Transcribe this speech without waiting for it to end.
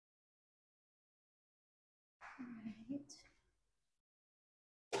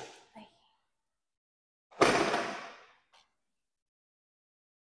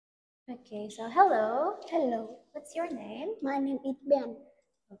Okay, so hello. Hello, What's your name? my name is Ben.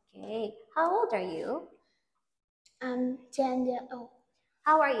 Okay, how old are you? I'm 10 years old.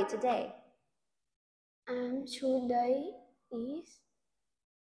 How are you today? Today is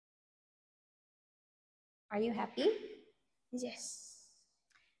Are you happy? yes.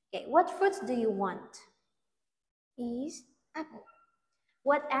 Okay, what fruits do you want? Is apple.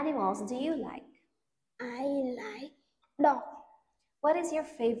 What animals do you like? I like dog. What is your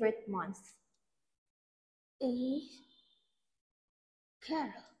favorite month? Is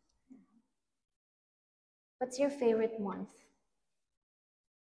carrot. What's your favorite month?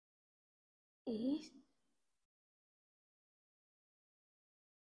 Is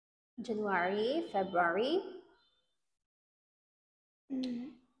January, February,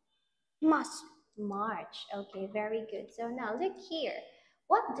 March. March. Okay, very good. So now look here.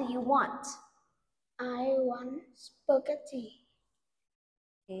 What do you want? I want spaghetti.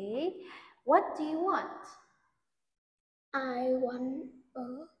 Okay, what do you want? I want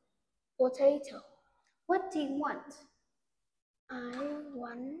a potato. What do you want? I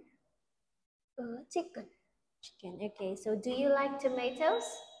want a chicken. Chicken. Okay, so do you like tomatoes?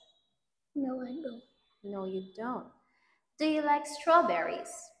 No, I don't. No, you don't. Do you like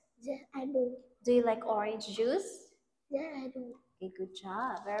strawberries? Yes, I do. Do you like orange juice? Yes, I do. Okay, good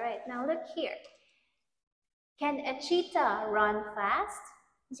job. All right, now look here. Can a cheetah run fast?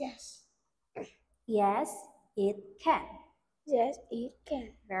 Yes. Yes, it can. Yes, it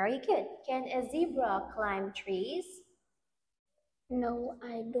can. Very good. Can a zebra climb trees? No,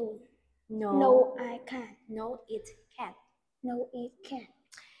 I don't. No. No, I can't. No, it can. No, it can't.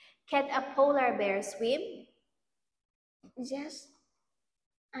 Can a polar bear swim? Yes,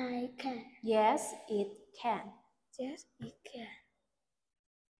 I can. Yes, it can. Yes, it can.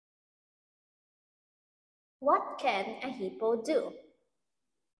 What can a hippo do?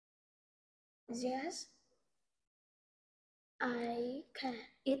 Yes, I can.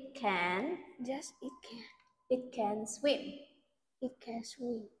 It can. Yes, it can. It can swim. It can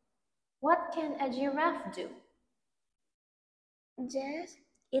swim. What can a giraffe do? Yes,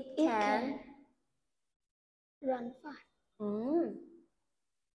 It it can. can run fast.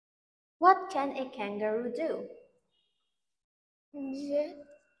 What can a kangaroo do? Yes,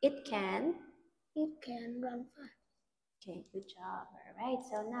 It can. it can run fast. Okay, good job. All right,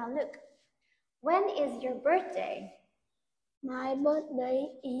 so now look. When is your birthday? My birthday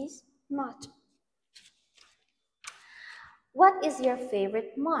is March. What is your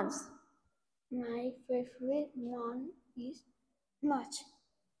favorite month? My favorite month is March.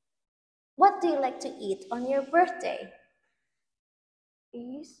 What do you like to eat on your birthday?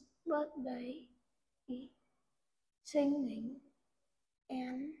 His birthday is singing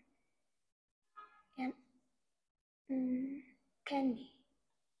and candy.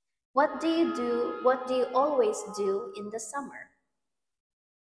 What do you do? What do you always do in the summer?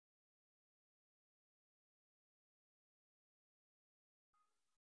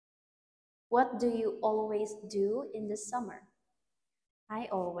 What do you always do in the summer? I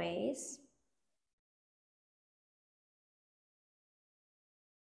always.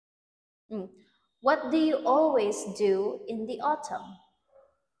 What do you always do in the autumn?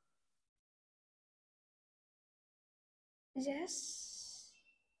 Yes,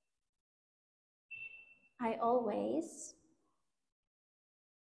 I always.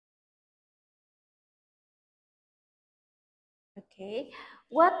 Okay.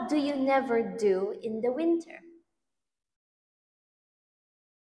 What do you never do in the winter?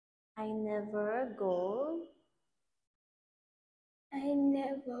 I never go. I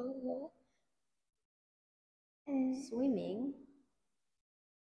never go Swimming.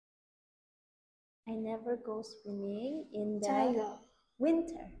 I never go swimming in the tiger.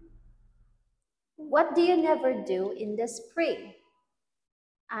 winter. What do you never do in the spring?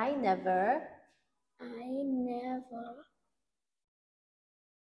 I never. I never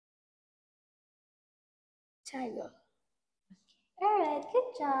tiger. All right, good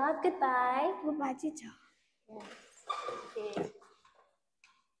job. Goodbye. Goodbye, teacher. Yes. Okay.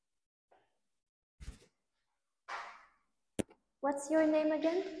 What's your name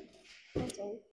again? Okay.